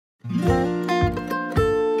What's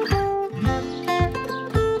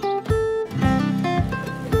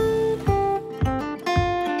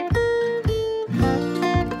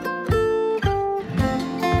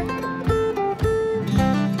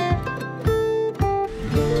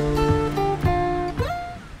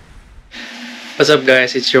up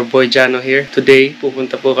guys, it's your boy Jano here. Today,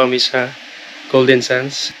 pupunta po kami sa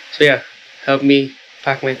goldensands. So yeah, help me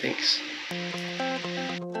pack my things.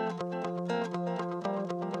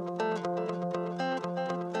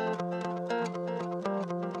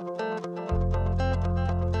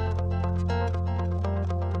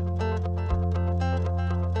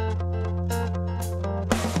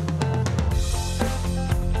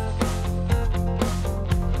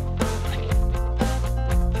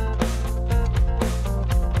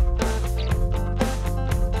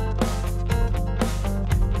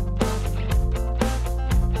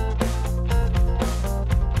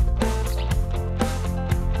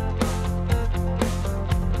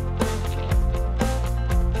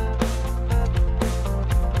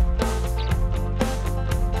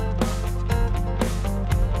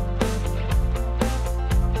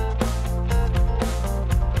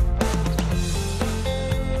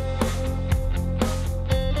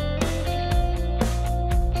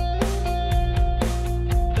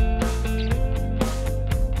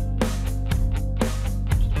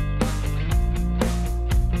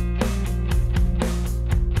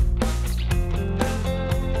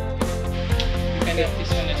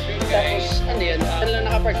 Tapos, ano yun? Saan lang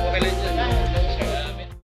nakapark? Okay lang dyan.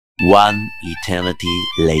 One eternity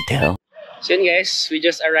later. So yun guys, we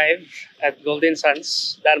just arrived at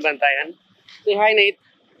goldensands, Daanbantayan. Say hi Nate.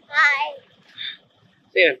 Hi.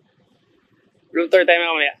 So yun. Room tour tayo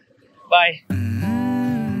mamaya. Bye.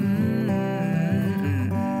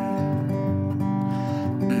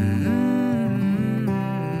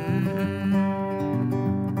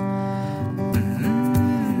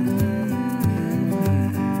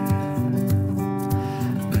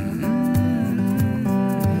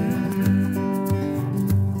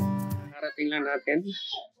 Lang natin.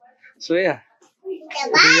 So yeah,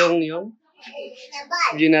 ito yung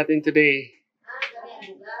view natin today.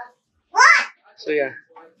 So yeah,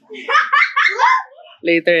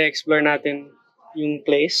 later explore natin yung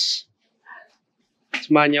place.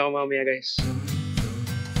 Samahan niyo ako mamaya guys.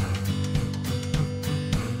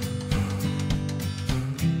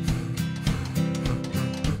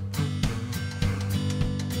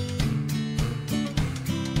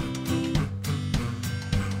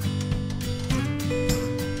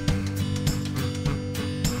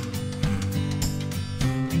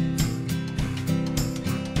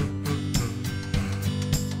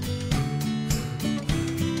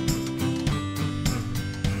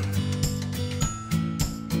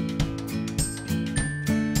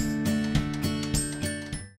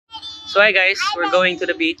 So hi guys, we're going to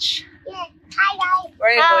the beach. Yes. Hi guys.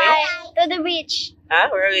 Where are you going? To the beach.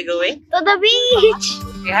 Huh? Where are we going? To the beach.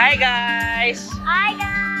 Say hi guys! Hi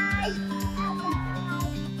guys.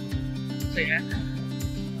 So yeah.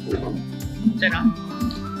 Jano?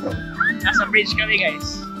 Nasa bridge kami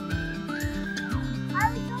guys.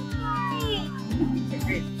 I'm so sorry.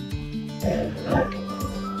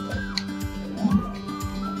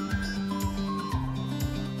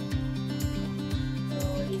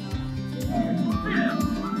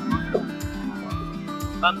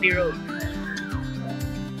 Bumpy road.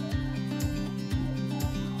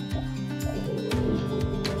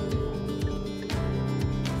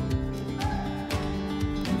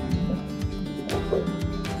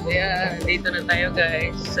 So yeah, dito na tayo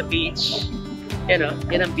guys sa beach. Yan o,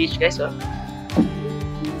 yan ang beach guys o.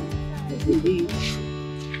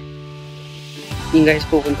 Yung guys,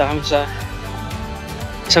 pupunta kami sa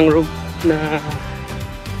isang room namin.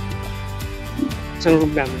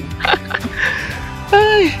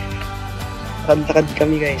 Ay! Takad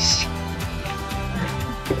kami guys.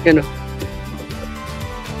 Yan o.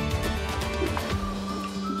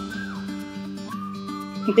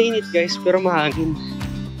 Mainit guys, pero mahangin.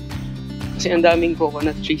 Kasi ang daming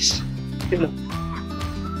coconut trees. Yan o.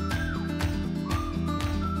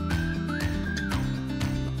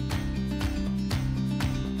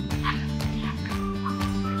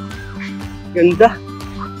 Ganda.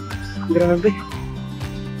 Grabe.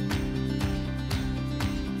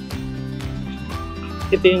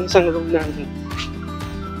 Ito yung isang room namin.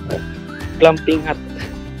 Glamping hut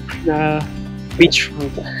na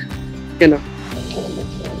beachfront. Yan o.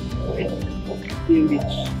 Ito yung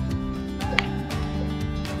beach.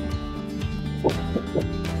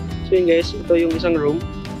 So yun guys, ito yung isang room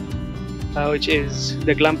which is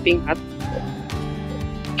the glamping hut.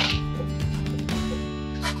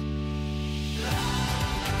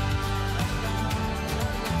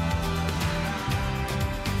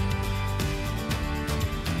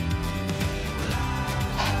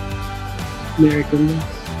 May aircon na.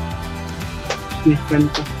 May fan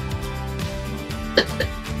pa.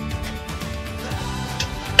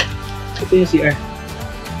 Ito yung CR.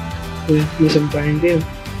 May sampahin kayo.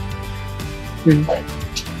 Yan.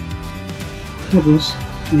 Tapos,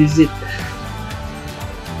 visit.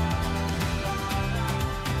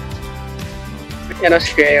 Yan ang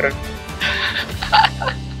si Aaron.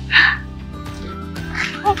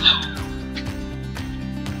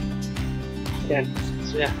 Yan.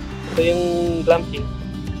 So, yeah. Ito yung glamping.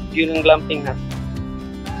 View ng glamping ha.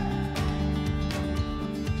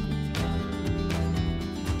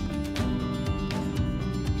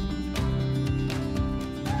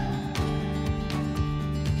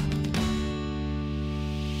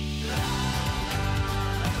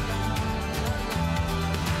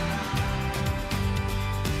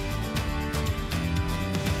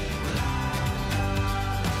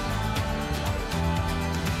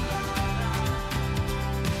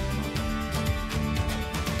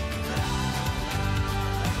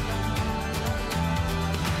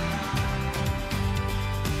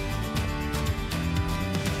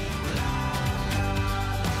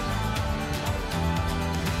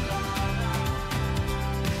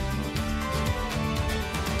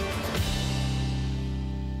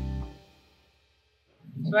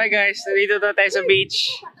 So hi guys, nandito na tayo sa beach.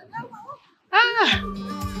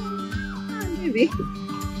 Baby.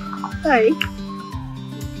 Hi.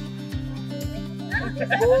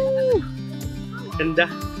 Ganda.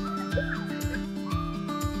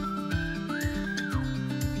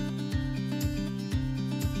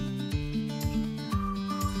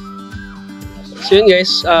 So yun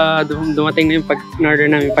guys, dumating na yung in-order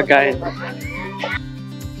namin pagkain.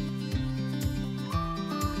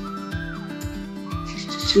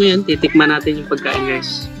 So yan, titikman natin yung pagkain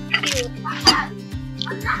guys.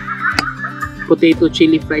 Potato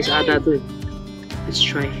chili fries ata to eh. Let's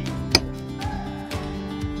try.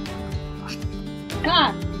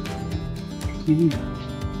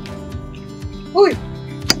 Uy!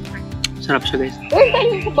 Sarap siya guys. Uy, tayo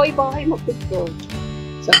sa bahay-bahay magpito.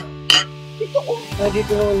 Sa? Dito ko.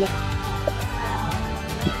 Dito na wala.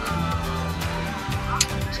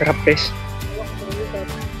 Sarap guys.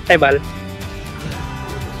 Ay bal.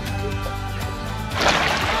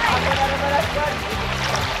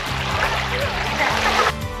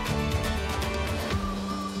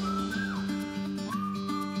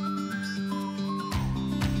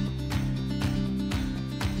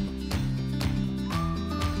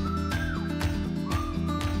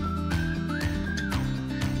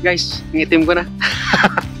 Guys, ngitim ko na.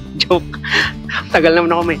 Joke. Tagal naman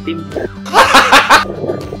ako may team.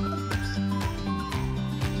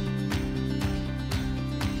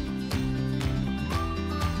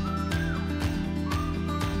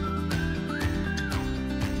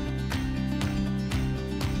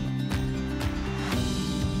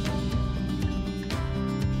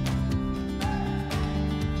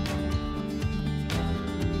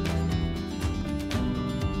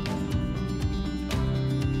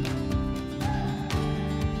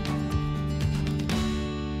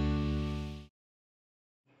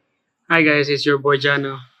 Hi guys, it's your boy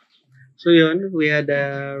Jano. So yun, we had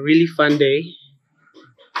a really fun day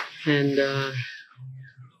and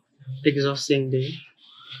exhausting day.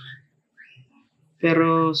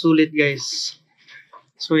 Pero sulit guys.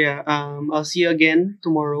 So yeah, I'll see you again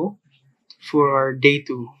tomorrow for our day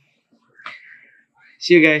 2.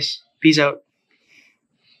 See you guys. Peace out.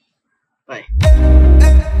 Bye.